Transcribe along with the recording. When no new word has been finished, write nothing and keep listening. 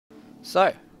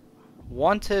So,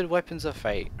 wanted weapons of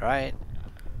fate, right?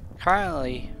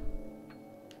 Currently,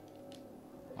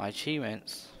 my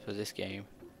achievements for this game,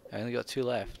 I only got 2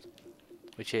 left,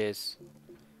 which is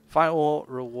find all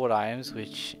reward items,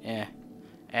 which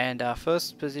and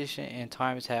first position in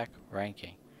time attack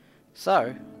ranking.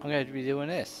 So, I'm going to be doing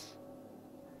this.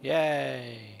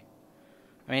 Yay!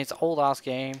 I mean, it's an old ass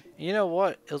game. You know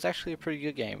what? It was actually a pretty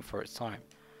good game for its time.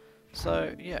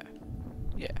 So, yeah,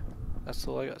 that's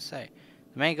all I got to say.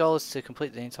 The main goal is to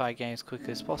complete the entire game as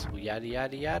quickly as possible. Yada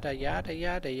yada yada yada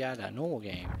yada yada. Normal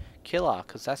game. Killer,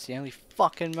 because that's the only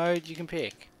fucking mode you can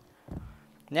pick.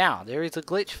 Now, there is a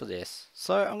glitch for this,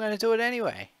 so I'm going to do it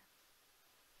anyway.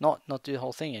 Not do the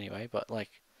whole thing anyway, but like,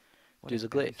 do the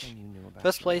glitch.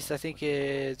 First place I think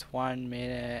is 1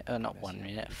 minute, not 1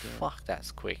 minute, fuck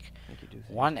that's quick.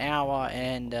 1 hour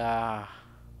and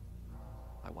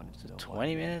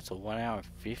 20 minutes or 1 hour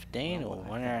 15 or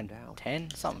 1 hour and 10,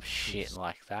 some shit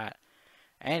like that.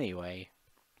 Anyway,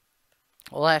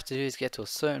 all I have to do is get to a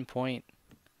certain point.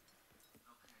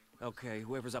 Okay,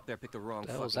 whoever's up there picked the wrong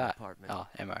What was fucking that? apartment. Oh,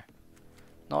 ammo.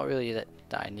 Not really that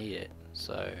I need it,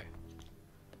 so.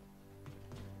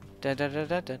 And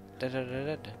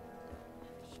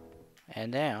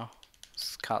now,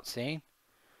 cutscene.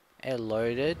 It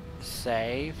loaded,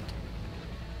 saved.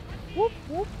 Whoop,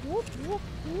 whoop, whoop, whoop,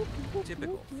 whoop, whoop,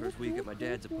 Typical. whoop, First week at my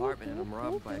dad's apartment and I'm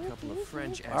robbed by a couple of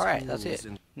French assholes. Alright, that's it.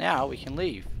 Now we can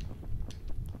leave.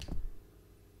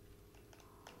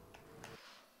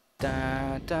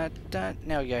 Dun, dun, dun.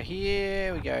 Now we go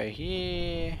here, we go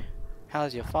here.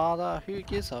 How's your father? Who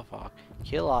gives a fuck?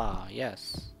 Killer,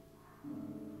 yes.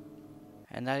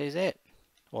 And that is it.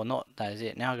 Well, not that is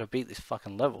it. Now I gotta beat this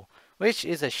fucking level. Which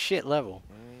is a shit level.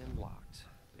 And locked.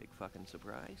 Big fucking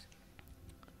surprise.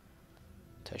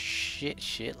 It's a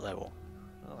shit level.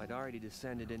 Well, I'd already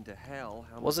descended into hell.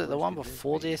 How Was much it the worse one could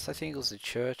before be? this? I think it was the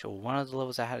church, or one of the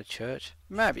levels that had a church.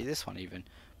 Maybe this one even.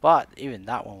 But even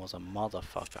that one was a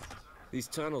motherfucker. These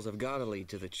tunnels have got to lead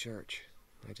to the church.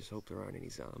 I just hope there aren't any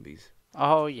zombies.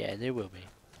 Oh yeah, there will be.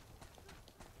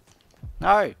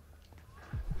 No!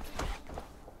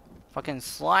 Fucking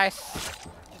slice!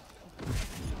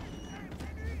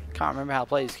 Can't remember how to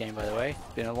play this game, by the way.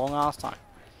 It's been a long ass time.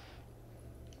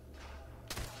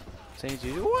 Seems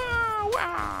to do. Wow,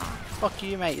 wow. Fuck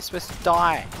you, mate. You're supposed to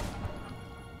die.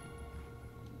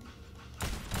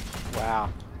 Wow.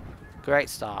 Great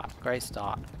start. Great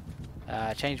start.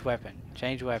 Change weapon.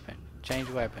 Change weapon. Change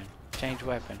weapon. Change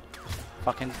weapon.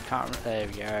 Fucking can't. There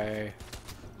we go.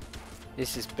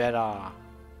 This is better.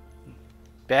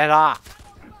 Better.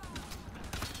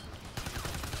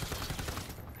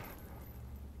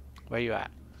 Where you at?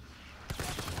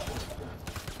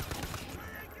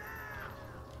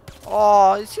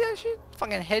 Oh, is he actually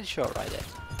fucking headshot right there?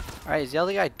 Alright, is the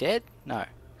other guy dead? No,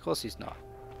 of course he's not.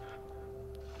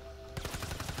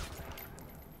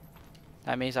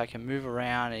 That means I can move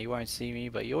around and he won't see me,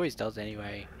 but he always does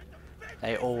anyway.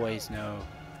 They always know.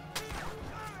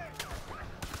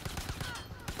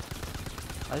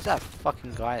 Where's that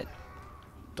fucking guy that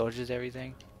dodges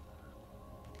everything?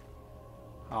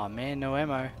 Oh man, no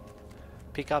ammo.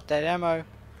 Pick up that ammo.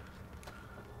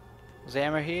 Was there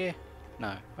ammo here?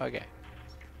 No. Okay.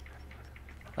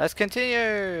 Let's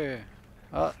continue.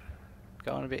 Oh,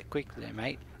 going a bit quick there,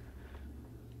 mate.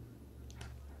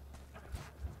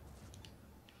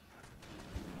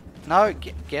 No,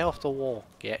 get off the wall.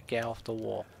 Get off the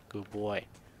wall. Good boy.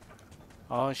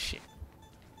 Oh shit.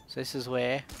 So this is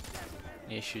where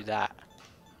you shoot that.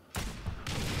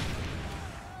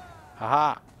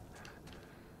 Haha.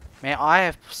 Man, I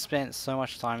have spent so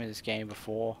much time in this game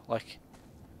before. Like,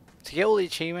 to get all the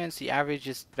achievements, the average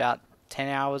is about 10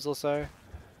 hours or so.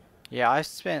 Yeah, I've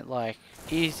spent like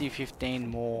easy 15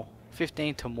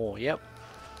 to more, yep.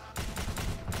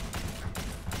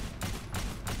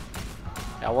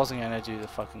 I wasn't gonna do the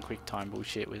fucking quick time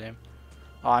bullshit with him.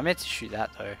 Oh, I meant to shoot that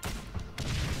though.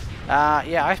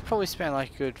 Yeah, I've probably spent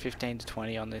like a good 15 to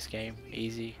 20 on this game,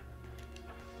 easy.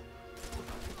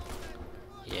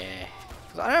 Yeah.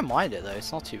 I don't mind it though,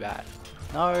 it's not too bad.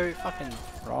 No, fucking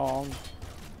wrong.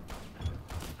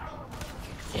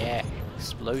 Yeah,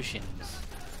 explosions.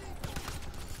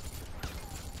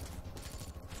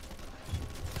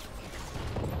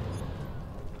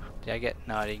 Did I get?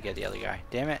 No, I didn't get the other guy.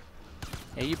 Damn it.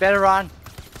 Yeah, you better run.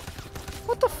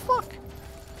 What the fuck?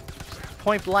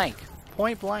 Point blank.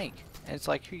 Point blank. And it's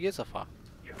like, who gives a fuck?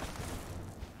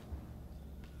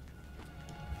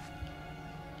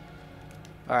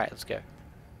 Alright, let's go.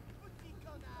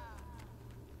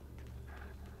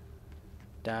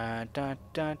 Dun dun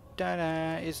dun dun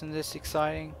dun. Isn't this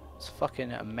exciting? It's a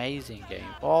fucking amazing game.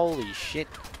 Holy shit.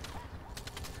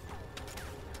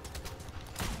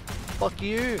 Fuck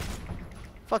you.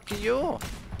 Fuck you.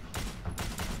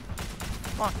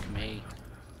 Fuck me.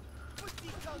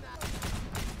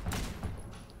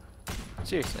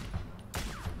 Seriously.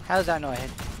 How does that not hit?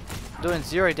 I'm doing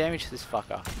 0 damage to this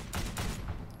fucker.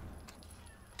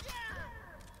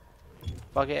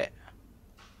 Fuck it.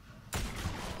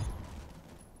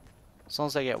 As long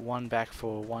as I get 1 back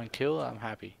for 1 kill, I'm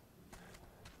happy.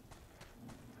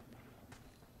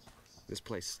 This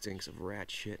place stinks of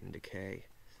rat shit and decay.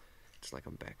 It's like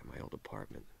I'm back in my old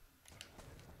apartment.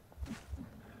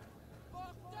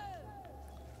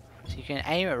 So you can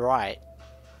aim it right,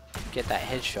 get that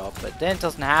headshot, but then it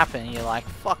doesn't happen and you're like,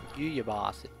 fuck you, you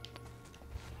bastard.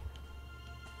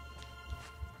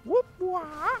 Whoop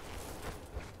wah.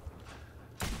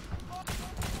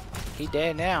 He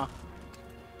dead now.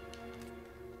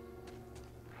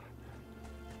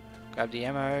 Grab the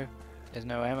ammo. There's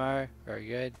no ammo. Very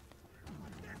good.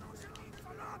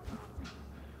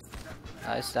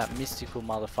 It's that mystical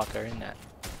motherfucker, isn't it?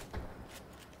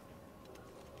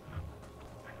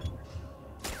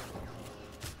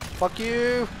 Fuck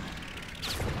you!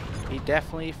 He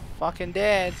definitely fucking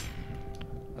dead.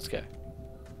 Let's go.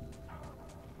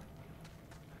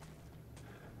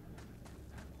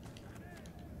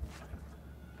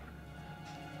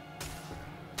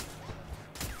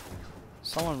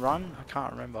 Someone run? I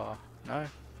can't remember. No?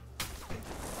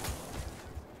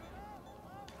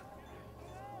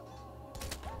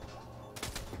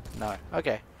 No.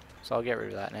 Okay. So I'll get rid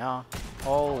of that now.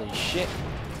 Holy shit.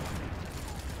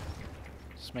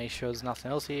 Just make sure there's nothing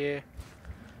else here.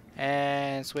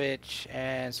 And switch.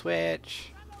 And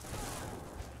switch.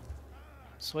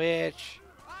 Switch.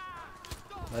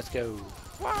 Let's go.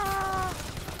 Wah!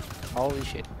 Holy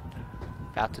shit.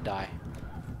 About to die.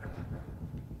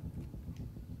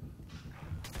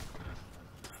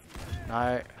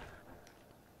 No.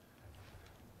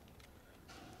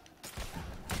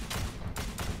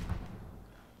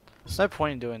 There's no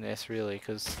point in doing this really,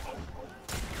 because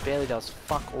it barely does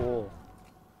fuck all.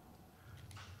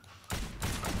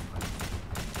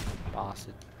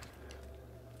 Bastard.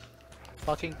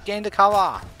 Fucking get into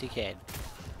cover, dickhead.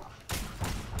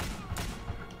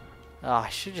 Oh, I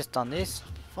should have just done this.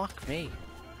 Fuck me.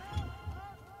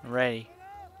 I'm ready.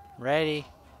 Ready.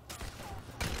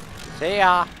 See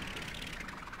ya.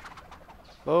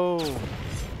 Boom.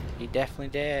 He definitely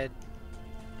dead.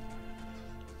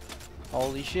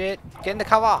 Holy shit. Get in the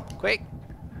cover. Quick.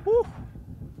 Woo.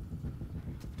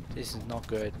 This is not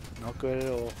good. Not good at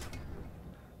all.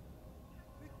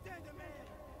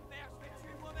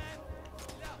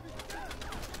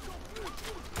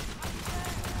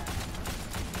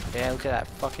 Yeah, look at that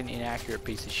fucking inaccurate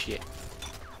piece of shit.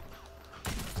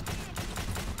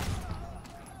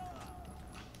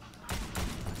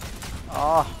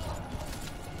 Oh.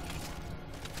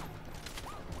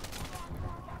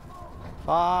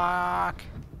 Fuck.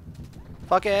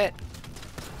 Fuck it.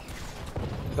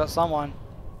 We got someone.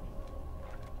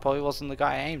 Probably wasn't the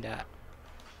guy I aimed at.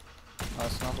 Oh,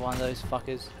 it's not one of those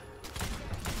fuckers.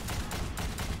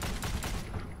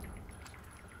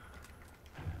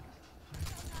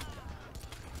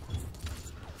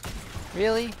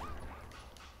 Really?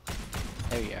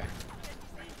 There we go.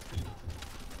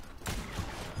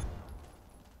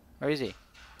 Where is he?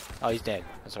 Oh, he's dead.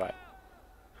 That's right.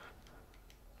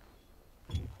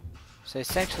 So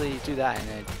essentially you do that and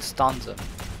it stuns them.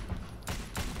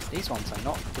 These ones are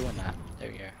not doing that.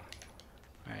 There we go.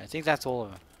 Alright, I think that's all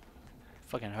of them.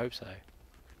 Fucking hope so.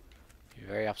 You're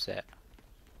very upset.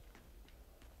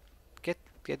 Get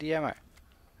the ammo.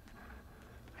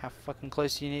 How fucking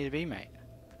close do you need to be, mate?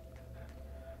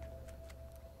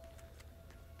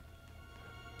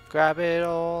 Grab it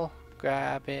all.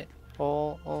 Grab it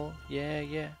all. Yeah,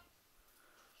 yeah.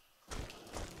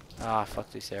 Ah, fuck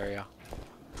this area.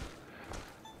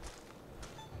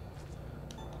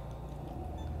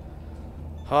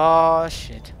 Oh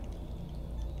shit.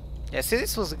 Yeah, see,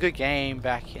 this was a good game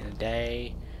back in the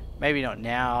day. Maybe not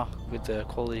now with the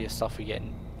quality of stuff we're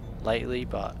getting lately,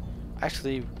 but I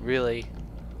actually really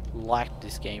liked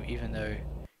this game, even though,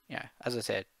 you know, as I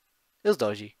said, it was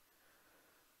dodgy.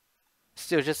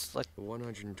 Still, just like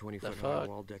 120 the foot fuck. high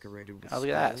wall decorated with Oh, look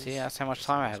at that. skulls. See, that's how much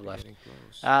time I have left. Getting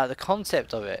close. The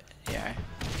concept of it, you know,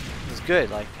 was good.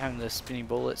 Like having the spinning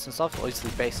bullets and stuff,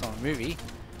 obviously based on a movie.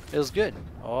 It was good.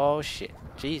 Oh shit.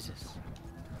 Jesus.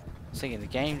 I was thinking the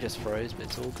game just froze, but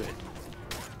it's all good.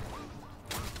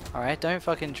 Alright, don't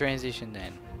fucking transition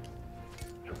then.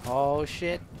 Oh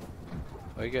shit.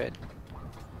 We're good.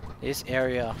 This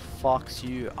area fucks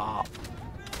you up.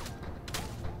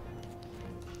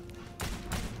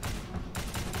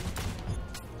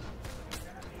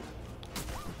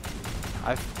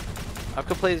 I've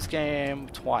completed this game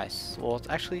twice. Well, it's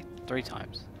actually 3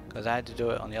 times. Because I had to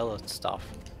do it on the other stuff.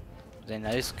 Then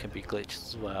those can be glitched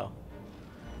as well.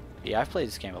 Yeah, I've played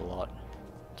this game a lot.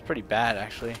 It's pretty bad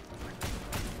actually.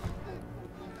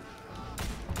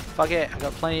 Fuck it, I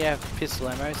got plenty of pistol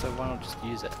ammo, so why not just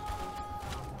use it?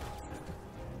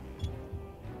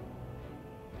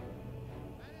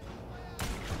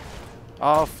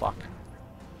 Oh fuck.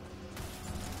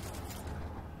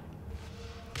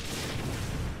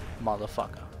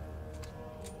 Motherfucker.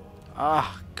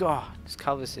 Ah, god, this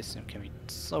cover system can be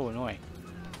so annoying.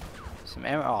 Some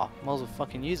ammo. Oh, might as well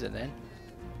fucking use it then.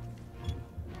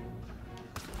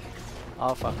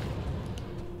 Oh fuck.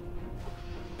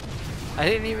 I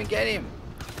didn't even get him.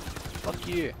 Fuck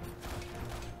you.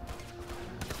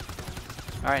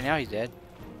 Alright, now he's dead.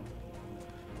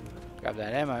 Grab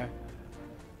that ammo.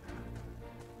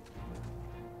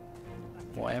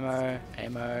 More ammo,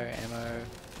 ammo.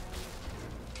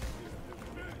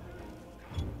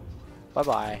 Bye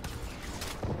bye.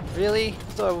 Really? I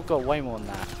thought we've got way more than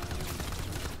that.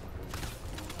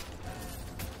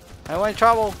 I'm in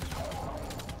trouble.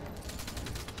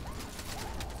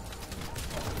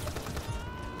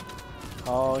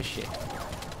 Oh shit.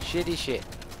 Shitty shit.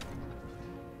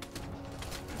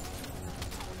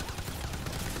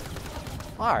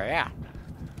 Far out.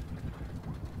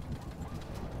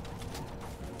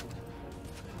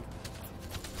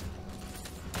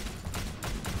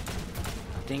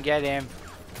 Didn't get him.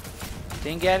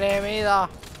 Didn't get him either.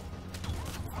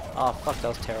 Oh fuck, that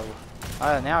was terrible.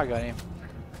 Oh, now I got him.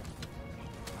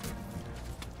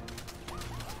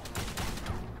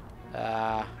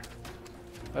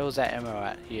 Where was that ammo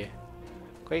at? Here.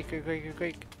 Quick.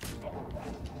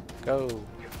 Go.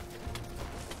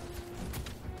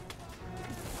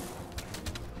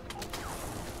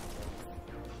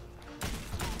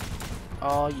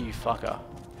 Oh, you fucker.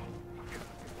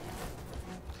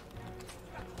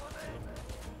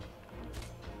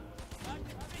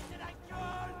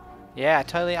 Yeah, I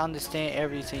totally understand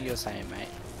everything you're saying, mate.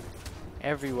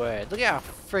 Every word. Look how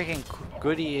freaking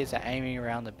good he is at aiming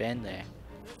around the bend there.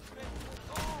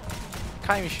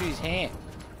 Can't even shoot his hand.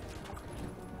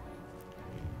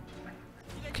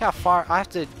 Look how far I have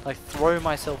to like throw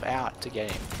myself out to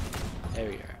get him. There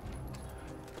we go.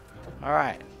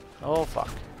 Alright. Oh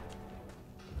fuck.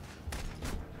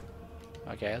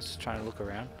 Okay, let's just try to look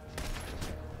around.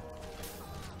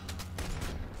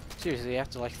 Seriously, you have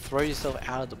to like throw yourself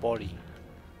out of the body.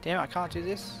 Damn it, I can't do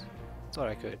this? Thought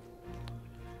I could.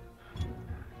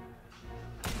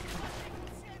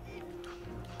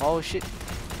 Oh shit.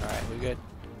 Alright, we're good.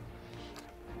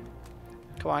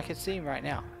 Come on, I can see him right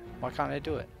now. Why can't I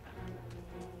do it?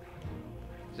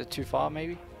 Is it too far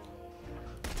maybe?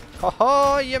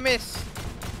 Oh, you missed!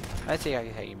 I think I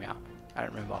can take him out. I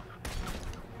don't remember.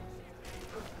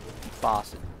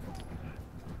 Bastard.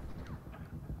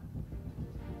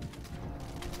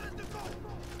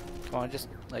 Come on, just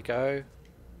let go.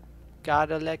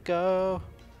 Gotta let go.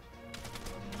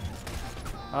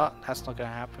 Oh, that's not gonna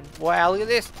happen. Wow, look at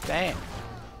this! Damn.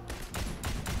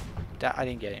 I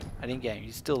didn't get him.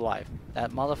 He's still alive.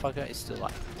 That motherfucker is still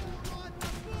alive.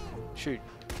 Shoot.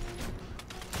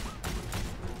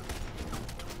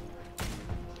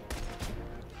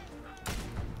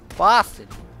 Bastard!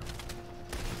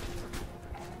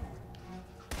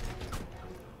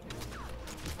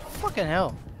 Fucking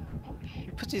hell. He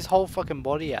puts his whole fucking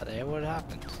body out there. What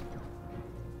happens?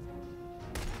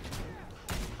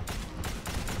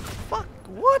 Fuck,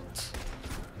 what?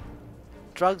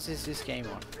 Drugs is this game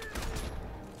on?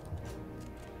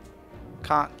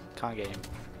 Can't get him.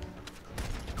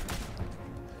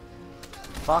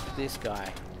 Fuck this guy.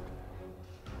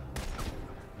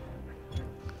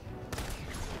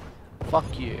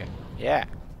 Fuck you. Yeah.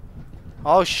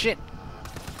 Oh shit.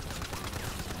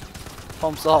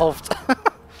 Problem solved.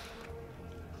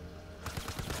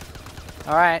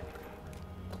 Alright.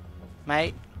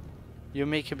 Mate. You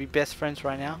and me can be best friends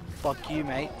right now. Fuck you,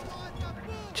 mate.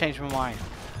 Changed my mind.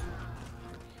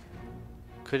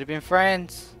 Could have been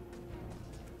friends.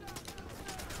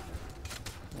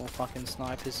 More fucking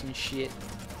snipers and shit.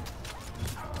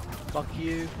 Fuck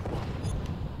you.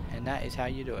 And that is how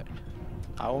you do it.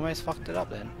 I almost fucked it up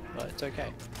then, but it's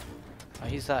okay. Oh,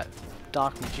 he's that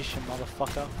dark magician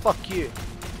motherfucker. Fuck you.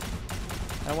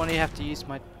 I don't want to have to use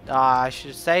my... Ah, I should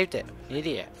have saved it.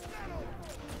 Idiot.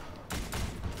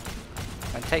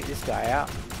 And take this guy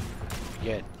out.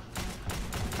 Good.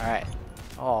 Alright.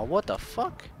 Oh, what the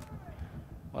fuck?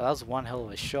 Well, that was one hell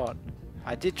of a shot.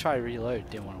 I did try to reload,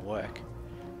 didn't want to work.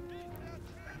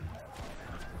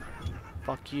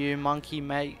 Fuck you, monkey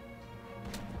mate.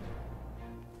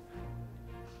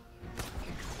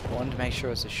 I wanted to make sure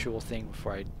it's a sure thing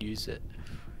before I use it.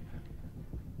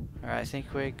 Alright, I think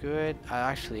we're good.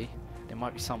 Actually, there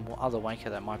might be some other wanker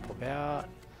that might pop out.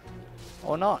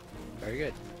 Or not. Very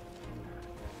good.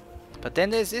 But then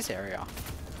there's this area.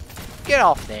 Get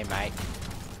off there, mate.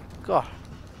 God.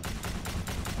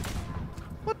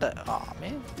 What the? Oh,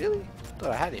 man. Really?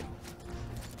 Thought I had him.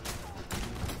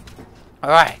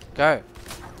 Alright, go.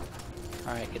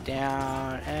 Alright, get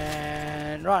down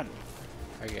and run.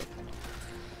 Very good.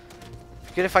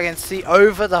 Good if I can see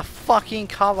over the fucking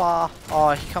cover.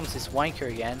 Oh, here comes this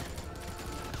wanker again.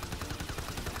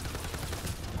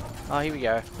 Oh, here we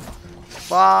go.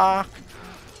 Fuck.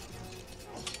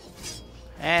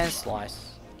 And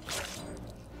slice.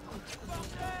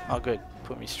 Oh, good.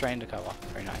 Put me straight into cover.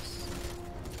 Very nice.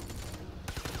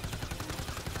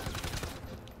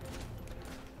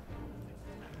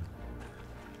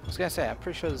 I was gonna say, I'm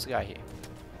pretty sure there's a guy here.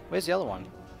 Where's the other one?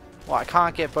 Well, I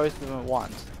can't get both of them at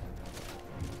once.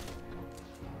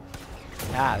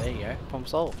 Ah, there you go. Problem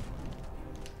solved.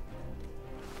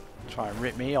 Try and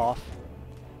rip me off.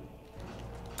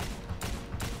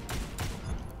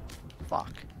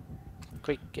 Fuck.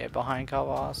 Quick, get behind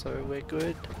cover so we're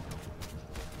good.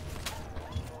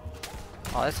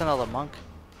 Oh, that's another monk.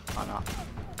 Oh no.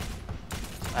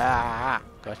 Ah,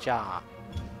 gotcha.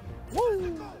 Woo!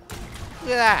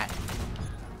 Look at that.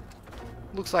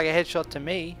 Looks like a headshot to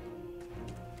me.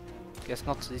 Guess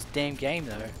not to this damn game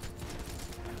though.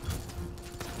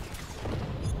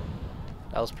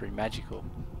 That was pretty magical.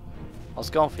 I was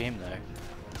going for him though.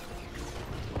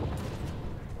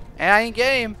 And I didn't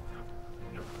get him.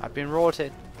 I've been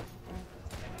rorted.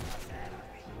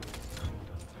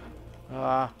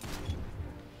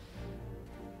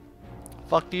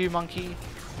 Fuck you, monkey.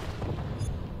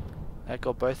 I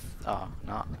got both. Oh,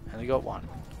 nah. Only got one.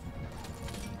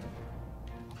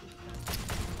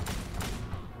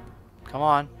 Come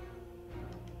on.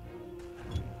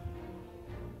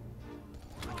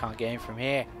 Can't get him from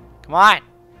here. Come on!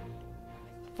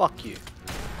 Fuck you.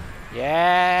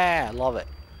 Yeah, I love it.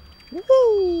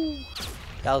 Woo!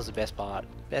 That was the best part.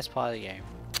 Best part of the game.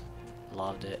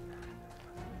 Loved it.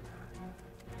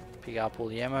 Pick up all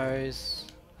the ammos.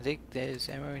 I think there's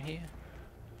ammo in here.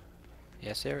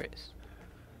 Yes, there is.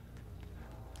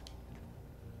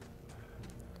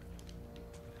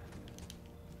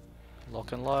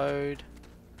 Lock and load.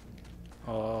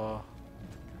 Oh.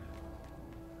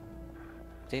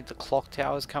 I think the clock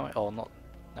tower is coming. Oh, not.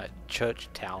 No, church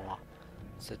tower.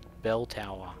 It's a bell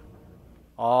tower.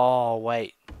 Oh,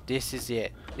 wait. This is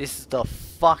it. This is the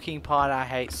fucking part I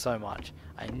hate so much.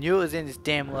 I knew it was in this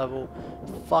damn level.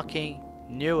 Fucking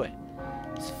knew it.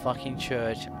 This fucking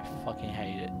church. I fucking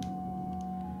hate it.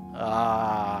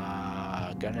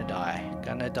 Gonna die.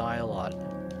 Gonna die a lot.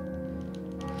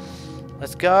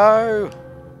 Let's go!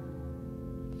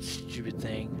 Stupid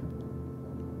thing.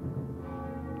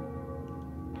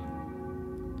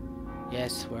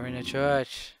 Yes, we're in a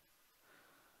church.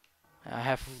 I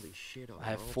have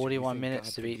 41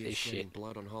 minutes to beat this shit.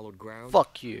 Blood on hollowed ground.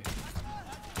 Fuck you.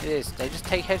 It is. They just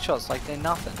take headshots like they're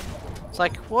nothing. It's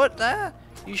like, what the?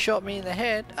 You shot me in the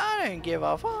head. I don't give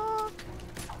a fuck.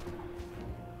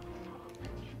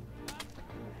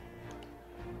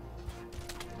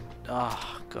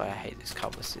 Oh god, I hate this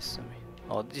cover system.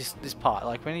 Oh, this part.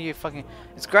 Like when you fucking.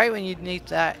 It's great when you need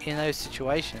that in those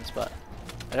situations, but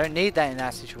I don't need that in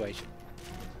that situation.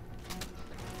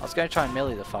 I was going to try and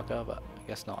melee the fucker, but I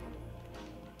guess not.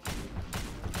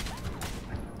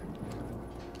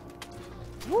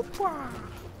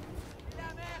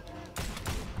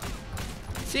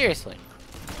 Seriously,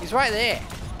 he's right there.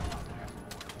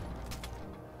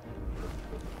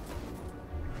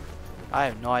 I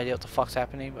have no idea what the fuck's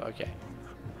happening, but okay.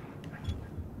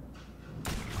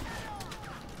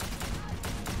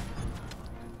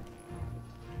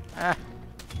 Ah.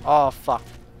 Oh fuck.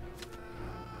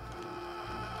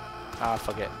 Ah,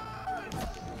 fuck it.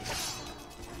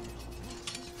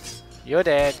 You're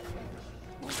dead.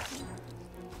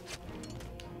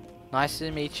 Nice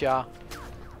to meet ya.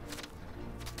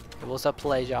 It was a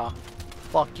pleasure.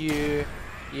 Fuck you.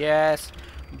 Yes.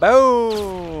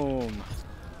 Boom!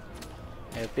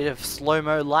 A bit of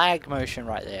slow-mo lag motion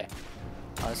right there.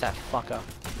 Oh, that's that fucker.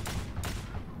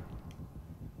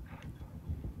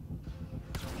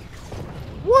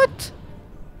 What?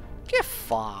 Get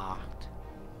fucked.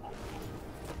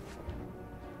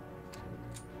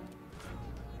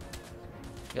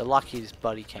 You're lucky this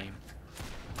buddy came.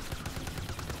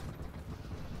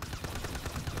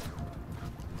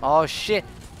 Oh shit!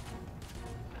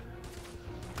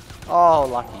 Oh,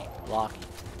 lucky. Lucky.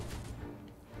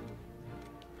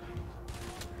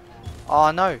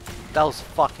 Oh no! That was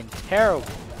fucking terrible.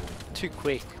 Too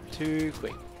quick. too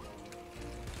quick.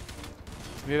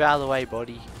 Move out of the way,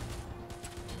 buddy.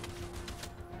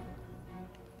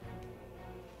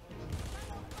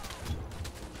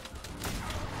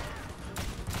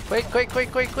 Quick, quick,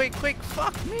 quick, quick, quick, quick!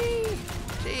 Fuck me!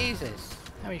 Jesus!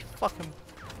 How many fucking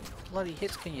bloody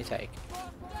hits can you take?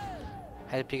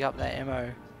 Had to pick up that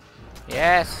ammo.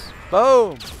 Yes!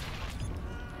 Boom!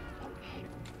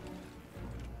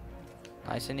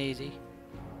 Nice and easy.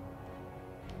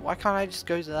 Why can't I just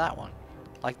go to that one?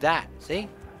 Like that, see?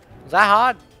 Is that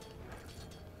hard?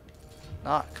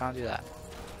 No, I can't do that.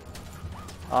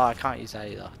 Oh, I can't use that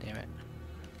either, damn it.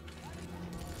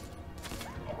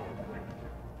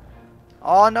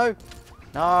 Oh no!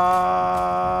 No!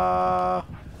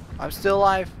 I'm still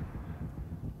alive.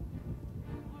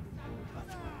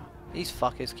 These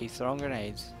fuckers keep throwing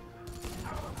grenades.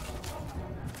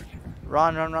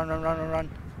 Run, run, run, run, run, run,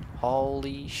 run.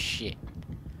 Holy shit.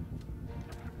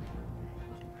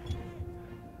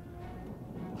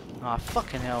 Ah,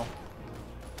 fucking hell.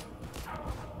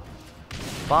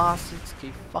 Bastards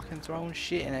keep fucking throwing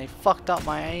shit and they fucked up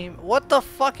my aim. What the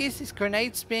fuck is this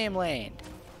grenade spam land?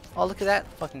 Oh, look at that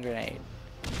fucking grenade.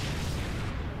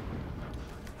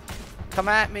 Come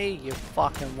at me, you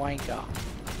fucking wanker.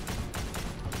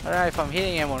 I don't know if I'm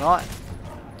hitting him or not.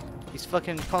 He's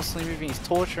fucking constantly moving his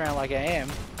torch around like I am.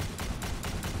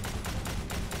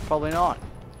 Probably not.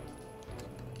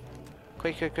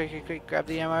 Quick, quick, quick, quick, quick, grab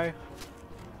the ammo.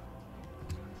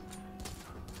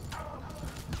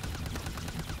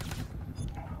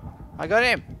 I got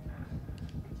him!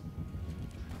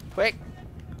 Quick!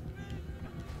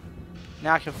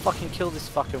 Now I can fucking kill this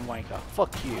fucking wanker.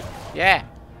 Fuck you. Yeah!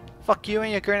 Fuck you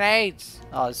and your grenades!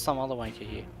 Oh, there's some other wanker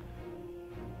here.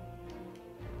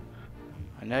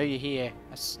 I know you're here.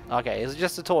 Okay, it's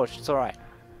just a torch. It's alright.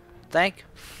 Thank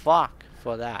fuck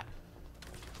for that.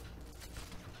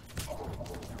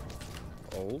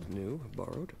 Old, new,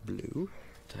 borrowed, blue.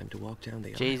 Time to walk down the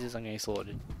aisle. Jesus, I'm getting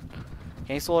slaughtered.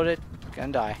 Getting slaughtered.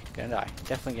 Gonna die. Gonna die.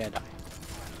 Definitely gonna die.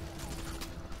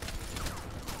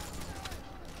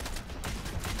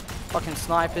 Fucking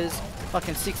snipers.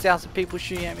 Fucking 6,000 people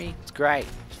shooting at me. It's great.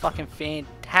 It's fucking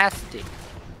fantastic.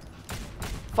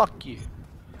 Fuck you.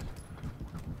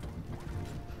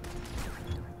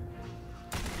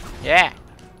 Yeah.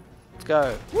 Let's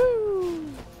go.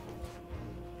 Woo!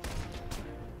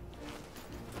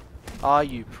 Oh,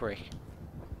 you prick.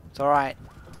 It's alright.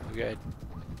 We're good.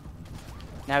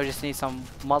 Now we just need some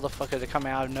motherfucker to come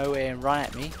out of nowhere and run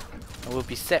at me. And we'll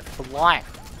be set for life.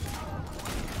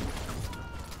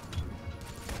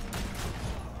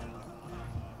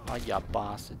 Oh, you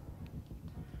bastard.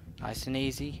 Nice and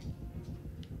easy.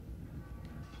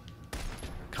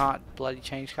 Can't bloody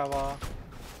change cover.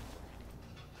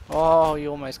 Oh, you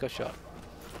almost got shot.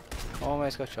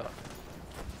 Almost got shot.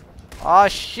 Oh,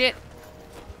 shit!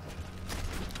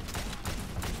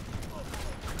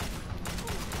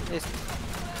 This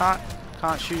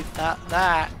can't shoot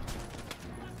that.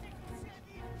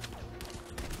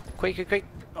 Quick, quick, quick!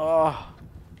 Oh,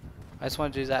 I just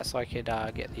want to do that so I could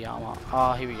get the armor.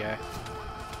 Oh, here we go.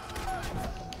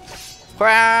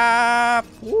 Crap!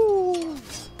 Woo!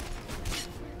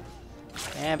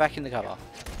 And back in the cover.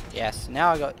 Yes,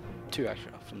 now I got 2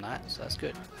 extra from that, so that's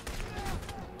good.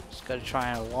 Just got to try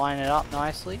and line it up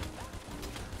nicely.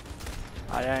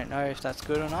 I don't know if that's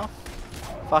good enough.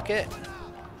 Fuck it.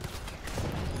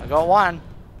 I got 1.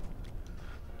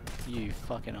 You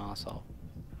fucking asshole.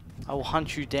 I will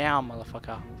hunt you down,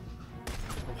 motherfucker.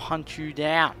 I will hunt you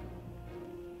down.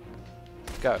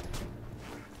 Go.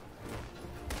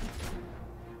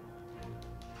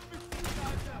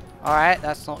 Alright,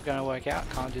 that's not going to work out.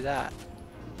 Can't do that.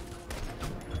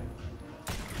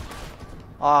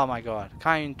 Oh my god.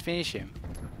 Can't even finish him.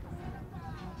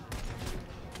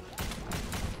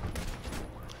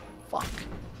 Fuck.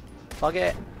 Fuck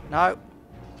it. No.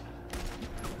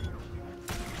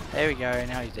 There we go.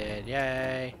 Now he's dead.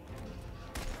 Yay.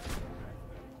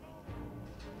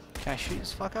 Can I shoot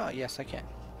this fucker? Yes, I can.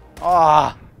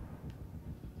 Ah. Oh.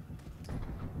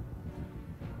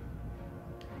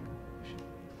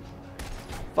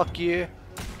 Fuck you.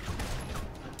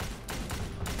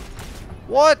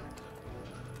 What?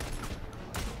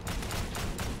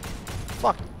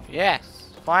 Fuck.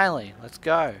 Yes. Finally. Let's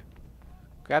go.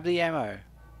 Grab the ammo.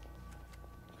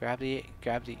 Grab the.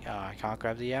 Oh, I can't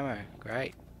grab the ammo.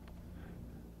 Great.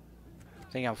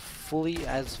 I think I'm fully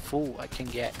as full I can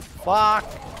get. Fuck.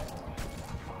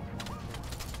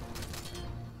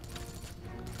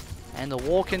 And the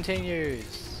war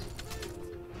continues.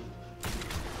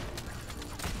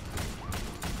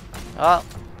 Oh,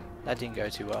 that didn't go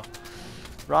too well.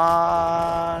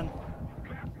 Run!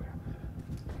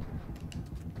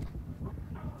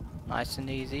 Nice and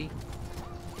easy.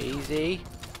 Easy.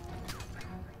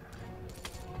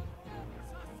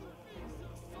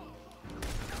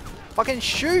 Fucking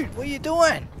shoot! What are you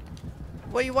doing?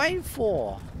 What are you waiting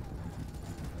for?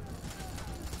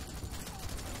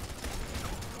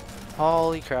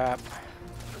 Holy crap.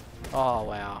 Oh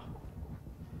wow.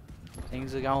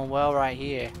 Things are going well right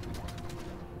here.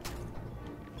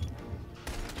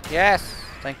 Yes!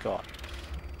 Thank God.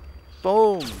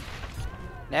 Boom!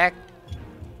 Neck.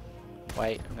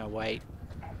 Wait, I'm gonna wait.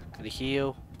 Gotta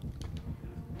heal.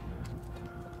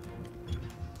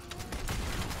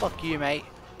 Fuck you, mate.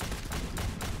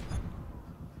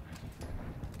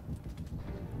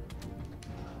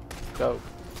 Go.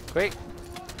 Quick.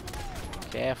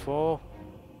 Careful.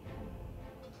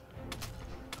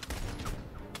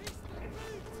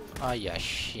 Oh yeah,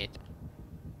 shit.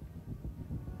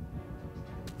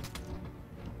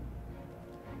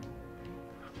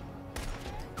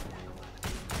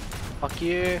 Fuck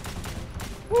you.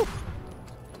 Woo.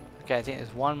 Okay, I think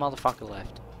there's one motherfucker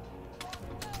left.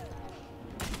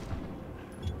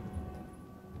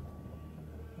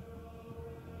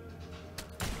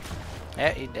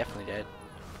 Yeah, he definitely did.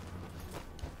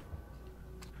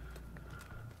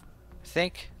 I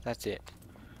think that's it.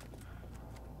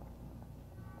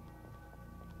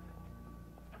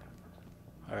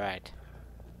 Alright.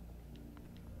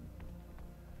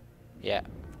 Yeah.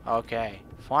 Okay.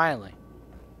 Finally.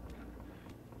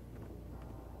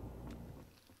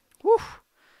 Woo!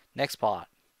 Next part.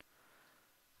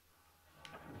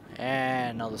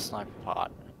 And another sniper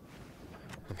part.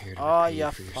 I'm here to Oh repay you yeah,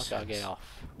 for your fuck, I'll get sins.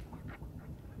 off.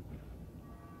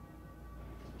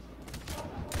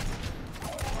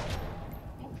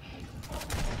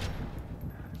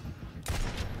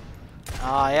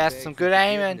 Ah, yes, Beg some for good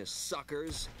aiming. forgiveness,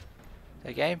 suckers.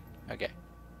 The game? Okay.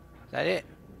 Is that it?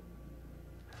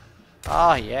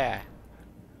 Oh yeah.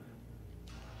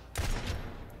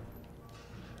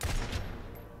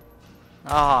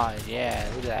 Oh yeah,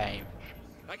 look at that aim.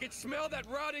 I can smell that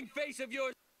rotting face of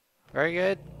yours. Very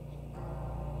good.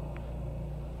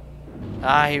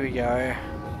 Ah, here we go.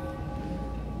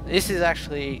 This is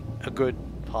actually a good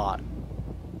part.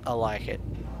 I like it.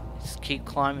 Just keep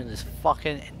climbing this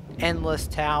fucking endless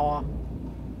tower.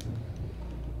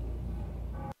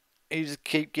 You just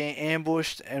keep getting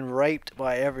ambushed and raped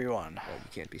by everyone. Oh, you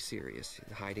can't be serious.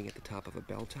 Hiding at the top of a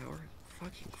bell tower?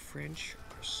 Fucking French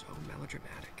are so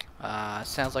melodramatic.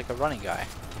 Sounds like a running guy.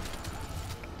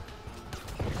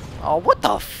 Oh, what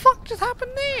the fuck just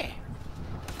happened there?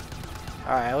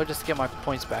 Alright, I'll just get my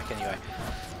points back anyway.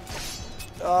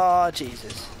 Oh,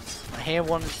 Jesus. My hand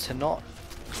wanted to not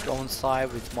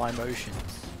coincide with my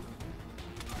motions.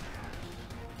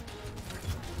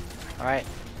 Alright.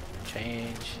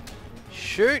 Change.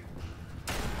 Shoot!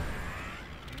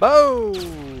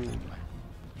 Boom!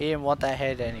 He didn't want that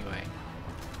head anyway.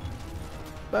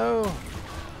 Boom!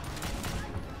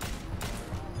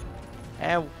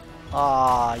 And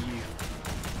ah, you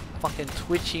fucking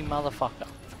twitchy motherfucker.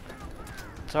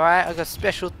 It's alright, I got a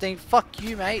special thing. Fuck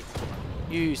you, mate.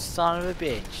 You son of a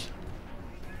bitch.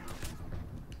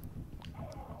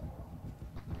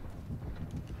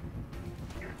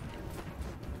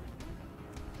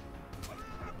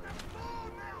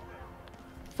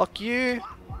 Fuck you,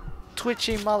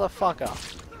 twitchy motherfucker.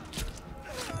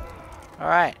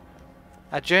 Alright.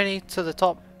 Our journey to the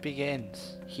top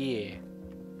begins here.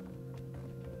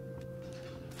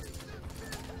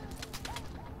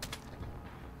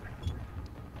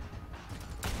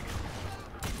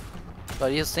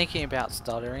 But he was thinking about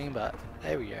stuttering, but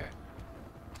there we go.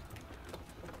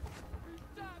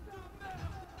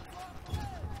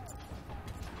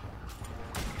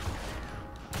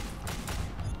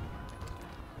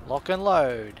 Lock and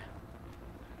load.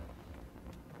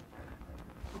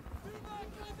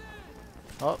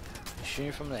 Oh,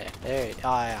 shooting from there. There it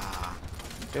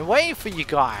is. Been waiting for you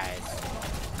guys.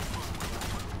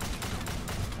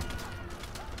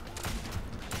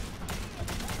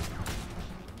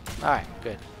 Alright,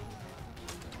 good.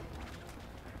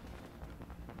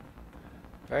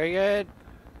 Very good.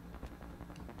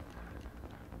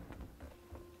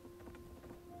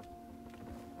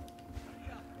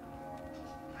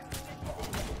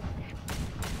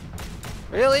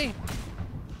 Really?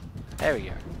 There we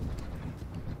go.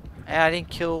 And I didn't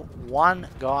kill one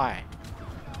guy.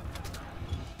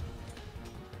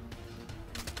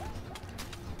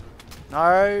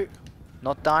 No,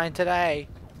 not dying today.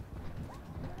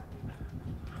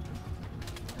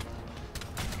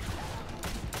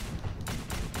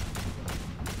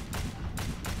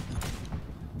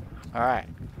 Alright.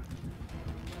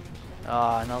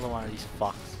 Oh, another one of these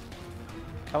fucks.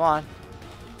 Come on.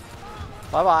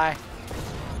 Bye-bye.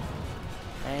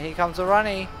 And here comes a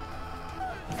runny.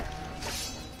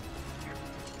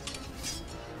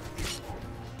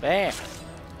 Bam.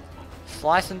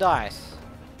 Slice and dice.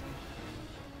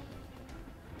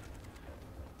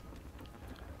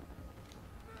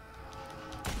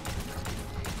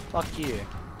 Fuck you.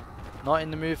 Not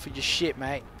in the mood for your shit,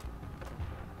 mate.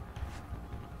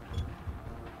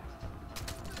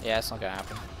 Yeah, it's not gonna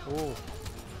happen. Ooh.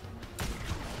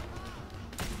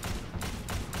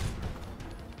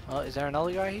 Oh, is there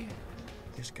another guy here?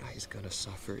 This guy's gonna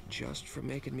suffer just for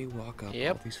making me walk up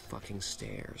Yep. all these fucking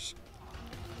stairs.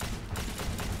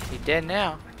 He's dead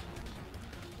now.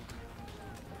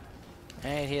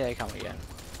 And here they come again.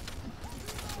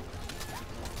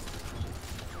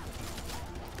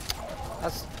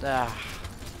 That's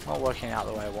not working out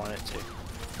the way I want it to.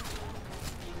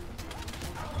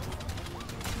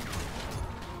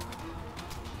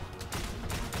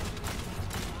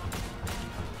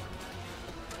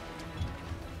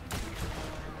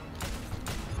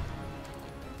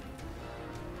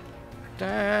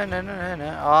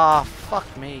 Ah,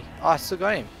 fuck me. Oh, I still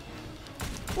got him.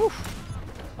 Woof.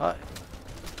 Oh,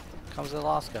 comes the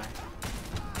last guy.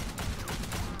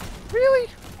 Really?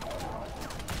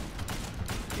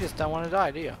 You just don't want to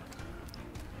die, do you?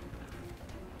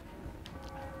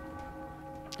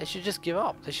 They should just give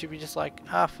up. They should be just like,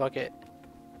 ah, fuck it.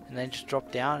 And then just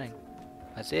drop down and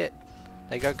that's it.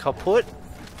 They go kaput.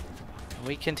 And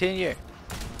we continue.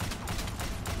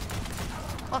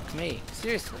 Fuck me.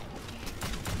 Seriously.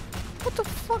 What the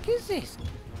fuck is this?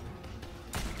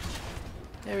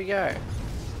 There we go.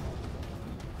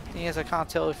 Thing is, I can't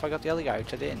tell if I got the other guy,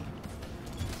 which I didn't.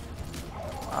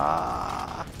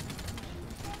 Ah.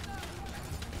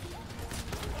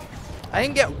 I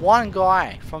didn't get one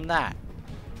guy from that.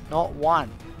 Not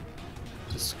one.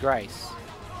 Disgrace.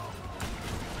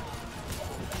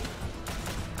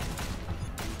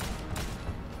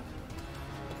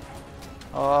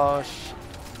 Oh shit.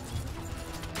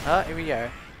 Oh, here we go.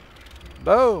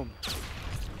 Boom!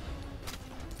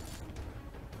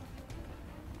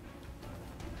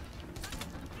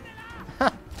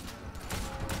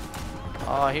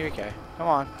 Oh, here we go. Come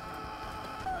on.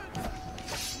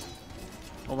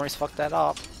 Almost fucked that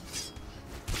up.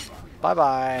 Bye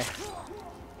bye.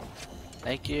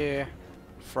 Thank you,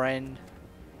 friend.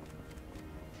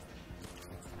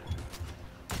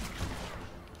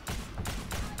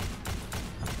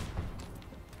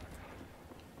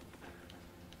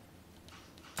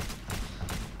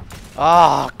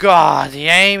 Oh god, the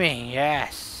aiming,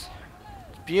 yes.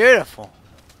 It's beautiful.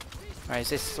 Alright, is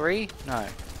this 3? No,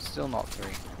 still not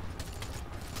 3.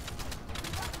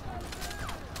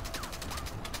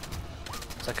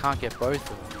 So I can't get both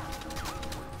of them.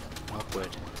 Awkward.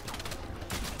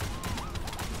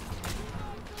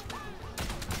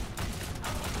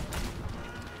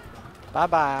 Bye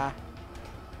bye.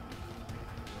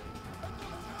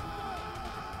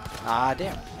 Ah,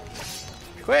 damn.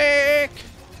 Quick!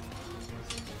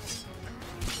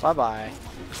 Bye bye.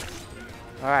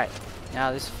 Alright,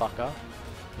 now this fucker.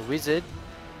 The wizard.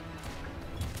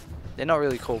 They're not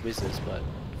really called wizards, but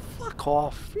fuck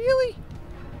off. Really?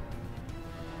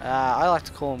 I like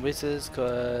to call them wizards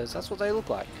because that's what they look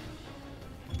like.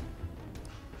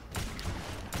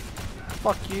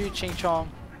 Fuck you, Ching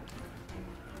Chong.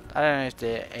 I don't know if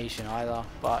they're Asian either,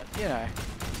 but you know.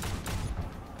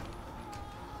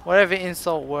 Whatever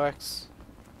insult works.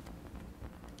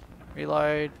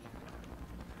 Reload.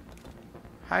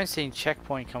 I haven't seen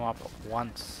checkpoint come up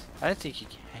once. I don't think you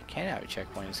can have a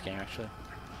checkpoint in this game actually.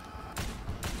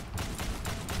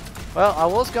 Well, I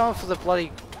was going for the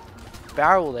bloody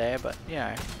barrel there, but you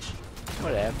know,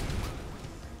 whatever.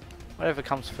 Whatever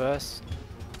comes first.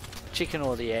 Chicken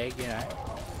or the egg, you know.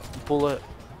 Bullet.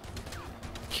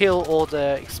 Kill or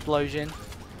the explosion.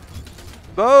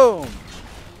 Boom!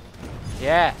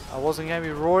 Yeah, I wasn't going to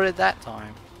be rorted that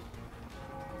time.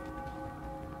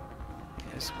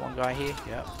 There's one guy here,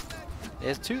 yep.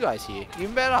 There's 2 guys here,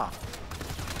 even better.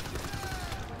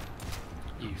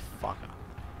 You fucker.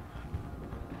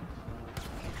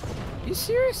 You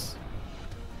serious?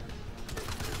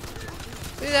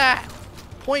 Look at that!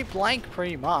 Point blank,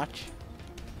 pretty much.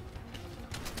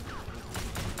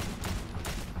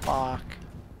 Fuck.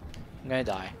 I'm gonna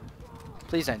die.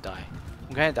 Please don't die.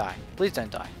 I'm gonna die. Please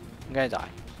don't die. I'm gonna die.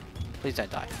 Please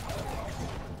don't die.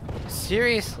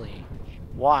 Seriously?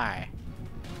 Why?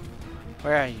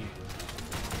 Where are you?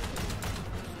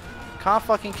 Can't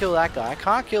fucking kill that guy.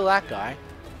 Can't kill that guy.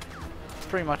 It's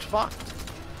pretty much fucked.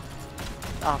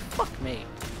 Oh, fuck me.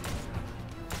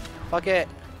 Fuck it.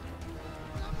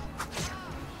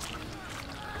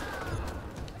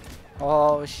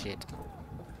 Oh, shit.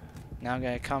 Now I'm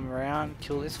gonna come around,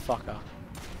 kill this fucker.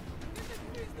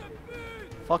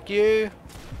 Fuck you.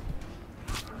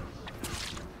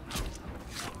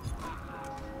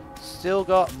 Still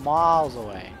got miles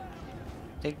away.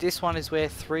 I think this one is where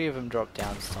 3 of them drop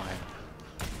down this time.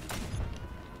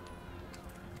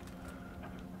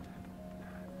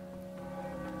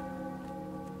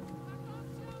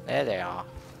 There they are.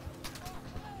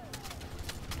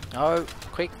 No,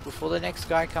 quick, before the next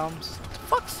guy comes. For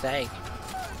fuck's sake.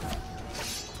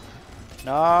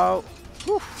 No.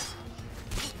 Whew.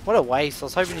 What a waste. I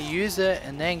was hoping to use it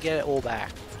and then get it all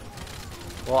back.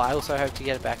 Well, I also hope to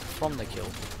get it back from the kill.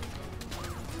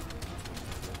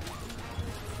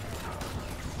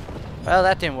 Well,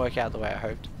 that didn't work out the way I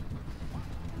hoped.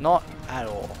 Not at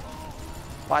all.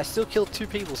 But I still killed 2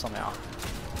 people somehow.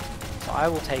 So I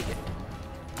will take it.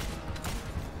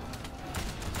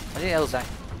 I think that was that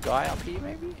guy up here,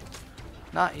 maybe?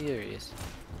 Nah, here he is.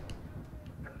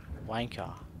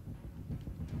 Wanker.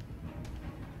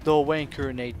 The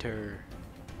Wankernator.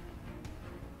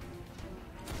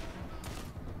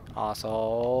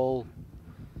 Asshole.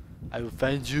 I will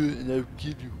find you and I will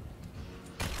kill you.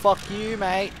 Fuck you,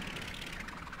 mate.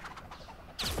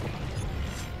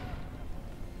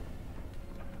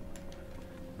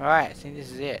 Alright, I think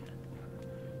this is it.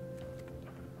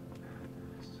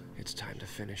 It's time to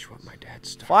finish what my dad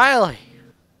started. Finally!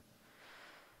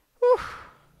 Whew.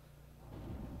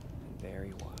 And there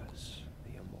he was,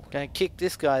 the immortal. Gonna kick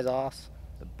this guy's ass.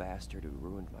 The bastard who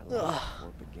ruined my life before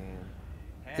it began.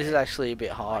 This is actually a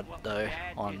bit hard though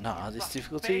on this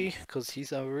difficulty because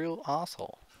he's a real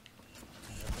asshole.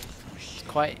 It's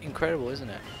quite incredible, isn't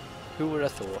it? Who would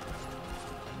have thought?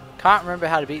 Can't remember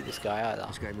how to beat this guy either.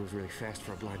 This guy moves really fast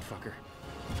for a blind fucker.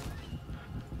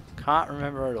 Can't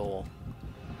remember at all.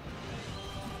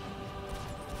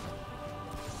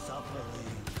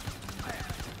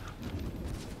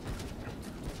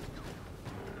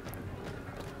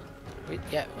 Wait,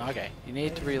 yeah, okay. You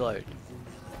need to reload.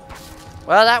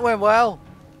 Well, that went well.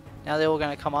 Now they're all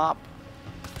going to come up.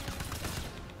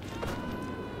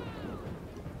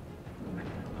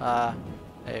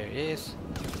 There it is.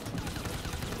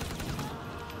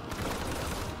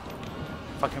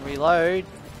 Fucking reload.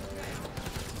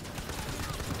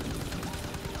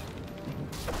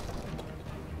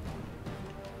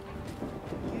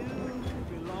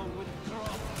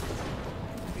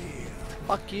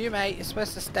 Fuck you, mate. You're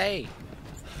supposed to stay.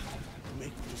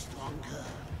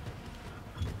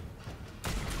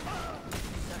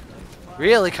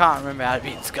 Really can't remember how to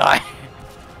beat this guy.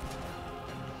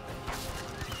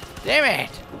 Damn it!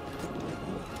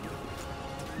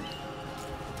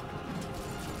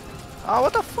 Oh,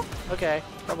 what the fuck? Okay,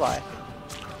 bye bye.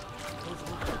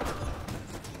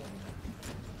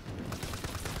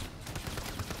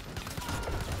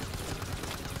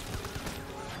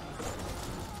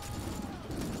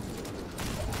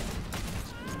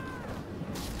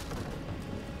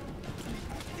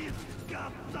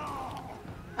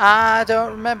 I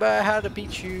don't remember how to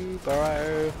beat you,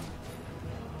 bro.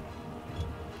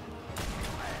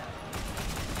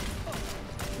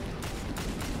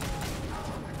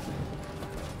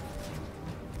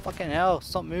 Fucking hell,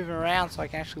 stop moving around so I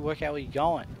can actually work out where you're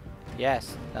going.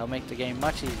 Yes, that'll make the game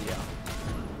much easier.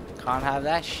 Can't have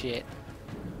that shit.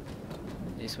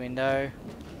 This window.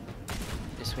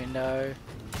 This window.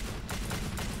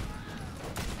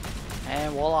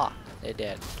 And voila, they're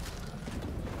dead.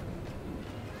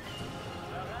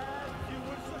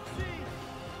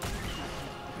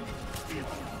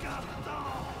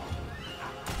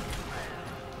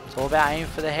 It's all about aiming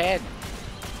for the head.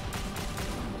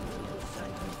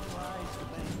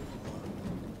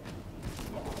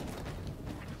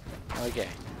 Okay.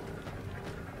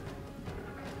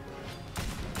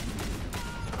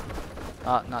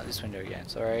 Oh, not this window again,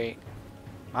 sorry.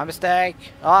 My mistake!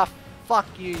 Oh, fuck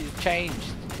you, you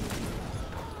changed.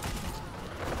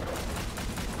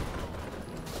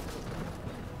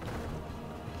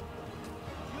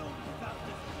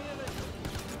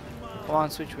 Come on,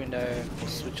 switch window, or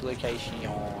switch location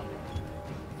on.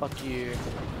 Fuck you.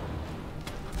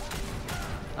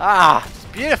 Ah, it's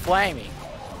beautiful aiming.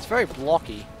 It's very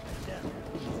blocky.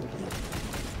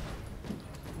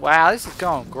 Wow, this is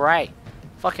going great.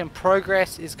 Fucking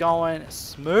progress is going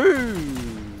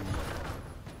smooth.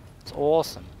 It's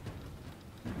awesome.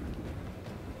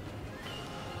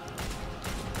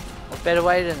 What better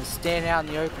way than stand out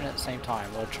in the open at the same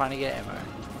time while trying to get ammo.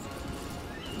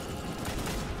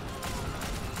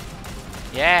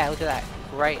 Yeah, look at that.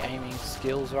 Great aiming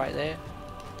skills right there.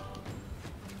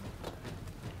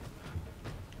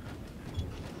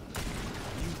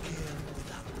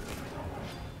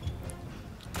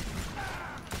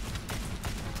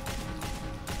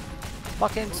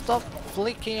 Fucking stop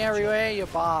flicking everywhere, you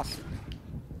bastard.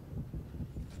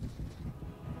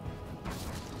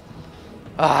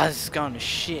 Ah, this is going to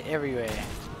shit everywhere.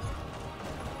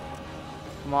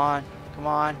 Come on, come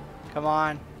on, come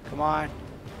on, come on.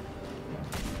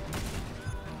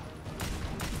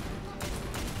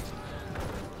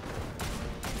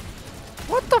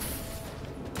 What the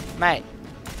f- Mate.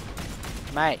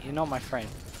 Mate, you're not my friend.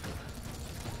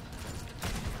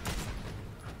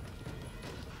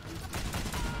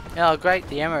 Oh great,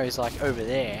 the ammo is like over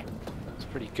there. It's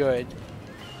pretty good.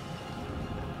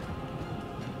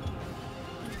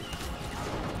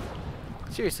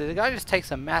 Seriously, the guy just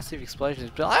takes a massive explosion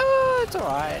and be like, oh, it's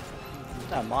alright.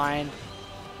 Don't mind.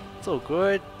 It's all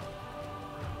good.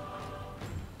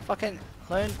 Fucking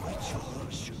learn.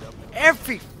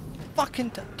 Every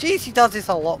fucking jeez, he does this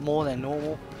a lot more than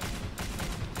normal.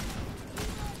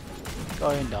 Go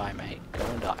and die, mate. Go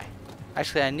and die.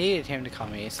 Actually, I needed him to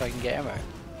come here so I can get ammo.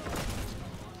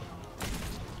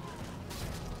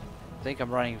 I think I'm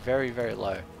running very, very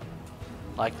low.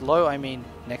 Like low, I mean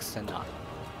next to none.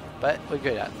 But we're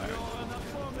good at the moment.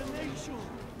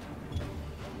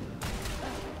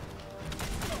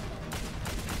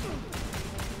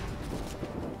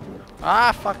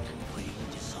 Ah, fuck.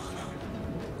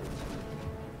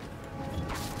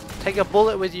 Take a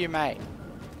bullet with you, mate.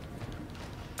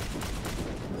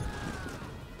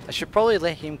 I should probably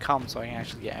let him come so I can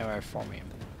actually get ammo from him.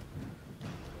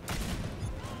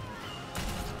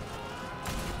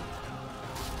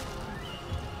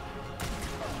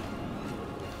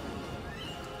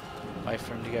 Wait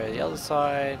for him to go to the other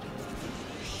side.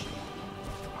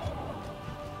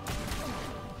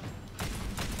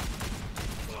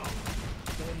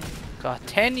 God,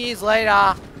 10 years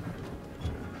later!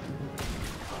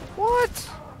 What?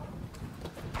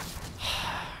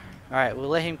 Alright, we'll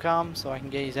let him come so I can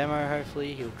get his ammo.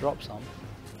 Hopefully he'll drop some.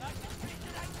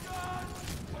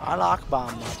 I like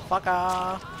bomb,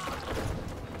 motherfucker!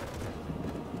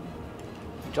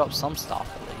 Drop some stuff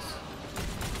at least.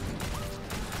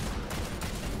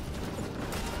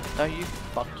 Don't you?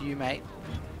 Fuck you, mate.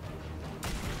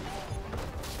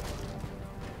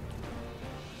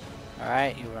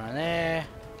 Alright, you run there.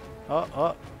 Oh,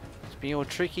 oh. It's being all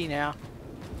tricky now.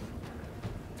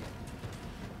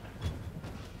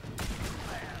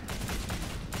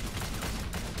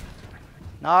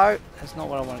 No, that's not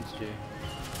what I wanted to do.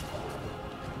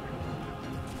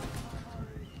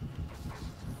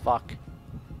 Fuck.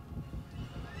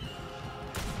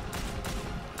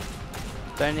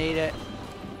 Don't need it.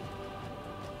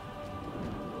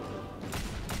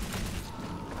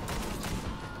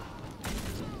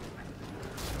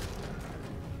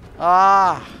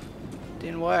 Ah,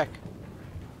 didn't work.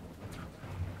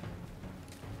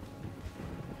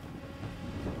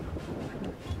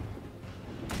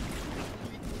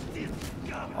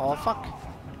 Oh fuck.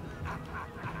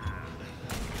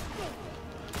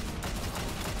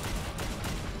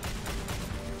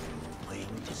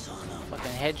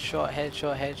 Fucking headshot,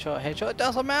 headshot, headshot, headshot. It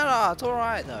doesn't matter. It's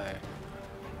alright though.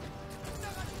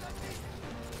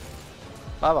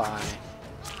 Bye bye.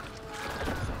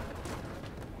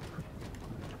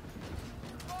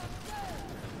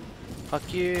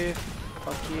 Fuck you.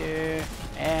 Fuck you.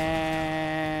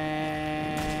 And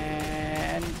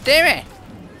damn it!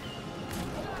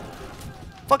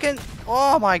 Fucking,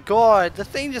 oh my god, the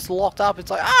thing just locked up.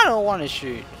 It's like, I don't want to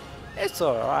shoot. It's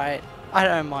alright. I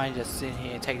don't mind just sitting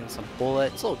here taking some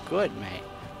bullets. It's all good, mate.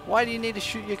 Why do you need to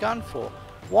shoot your gun for?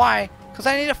 Why? Because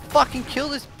I need to fucking kill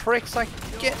this prick so I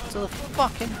can get to the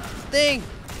fucking thing.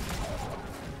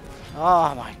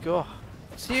 Oh my god.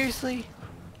 Seriously?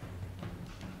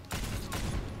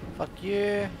 Fuck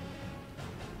you.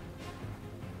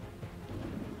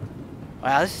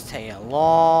 Wow, this is taking a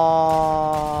long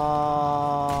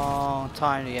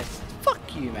time to get.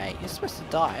 Fuck you, mate. You're supposed to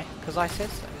die because I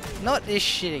said so. Not this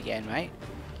shit again, mate.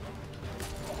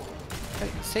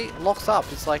 See, it locks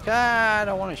up. It's like, I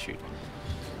don't want to shoot.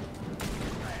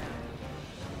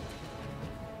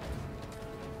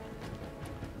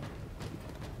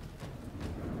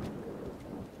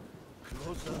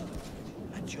 Closer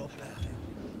at your back.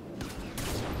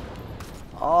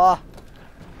 Oh.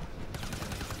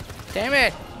 Damn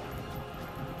it!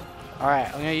 Alright,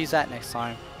 I'm gonna use that next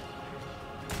time.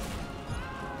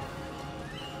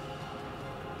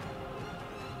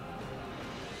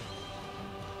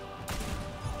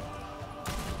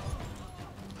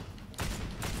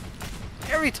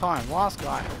 Every time, last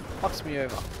guy fucks me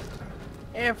over.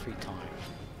 Every time.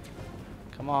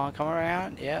 Come on, come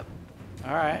around. Yep.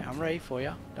 Alright, I'm ready for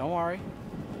you. Don't worry.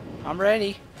 I'm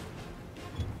ready.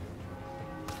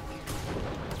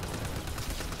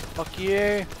 Fuck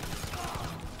you.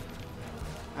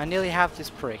 I nearly have this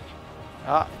prick.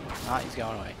 Oh, no, he's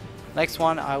going away. Next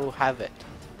one, I will have it.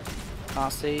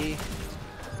 Can't see.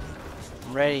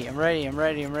 I'm ready, I'm ready, I'm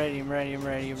ready, I'm ready, I'm ready, I'm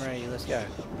ready, I'm ready. Let's go.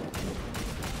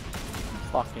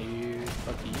 Fuck you,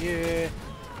 fuck you.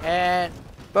 And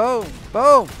boom,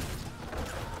 boom.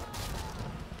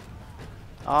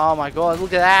 Oh my god,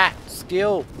 look at that.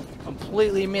 Skill.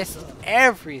 Completely missed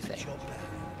everything. At your back.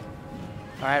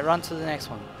 Alright, run to the next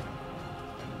one.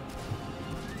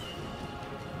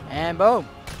 And boom.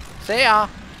 See ya.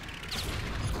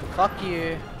 Fuck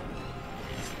you.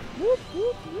 Whoop,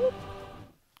 whoop, whoop.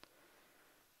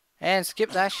 And skip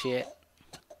that shit.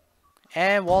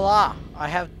 And voila. I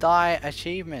have die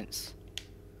achievements.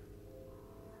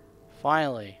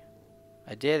 Finally.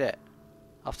 I did it.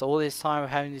 After all this time of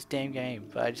having this damn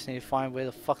game. But I just need to find where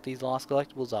the fuck these last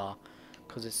collectibles are.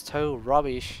 Because it's total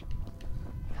rubbish.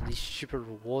 How these stupid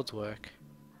rewards work.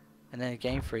 And then the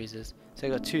game freezes. So I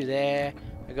got 2 there.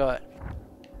 I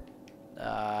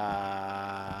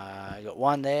got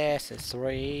one there, so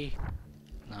 3.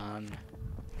 None.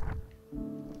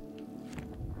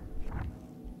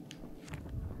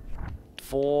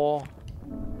 4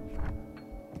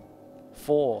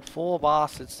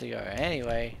 bastards to go.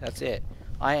 Anyway, that's it.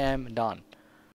 I am done.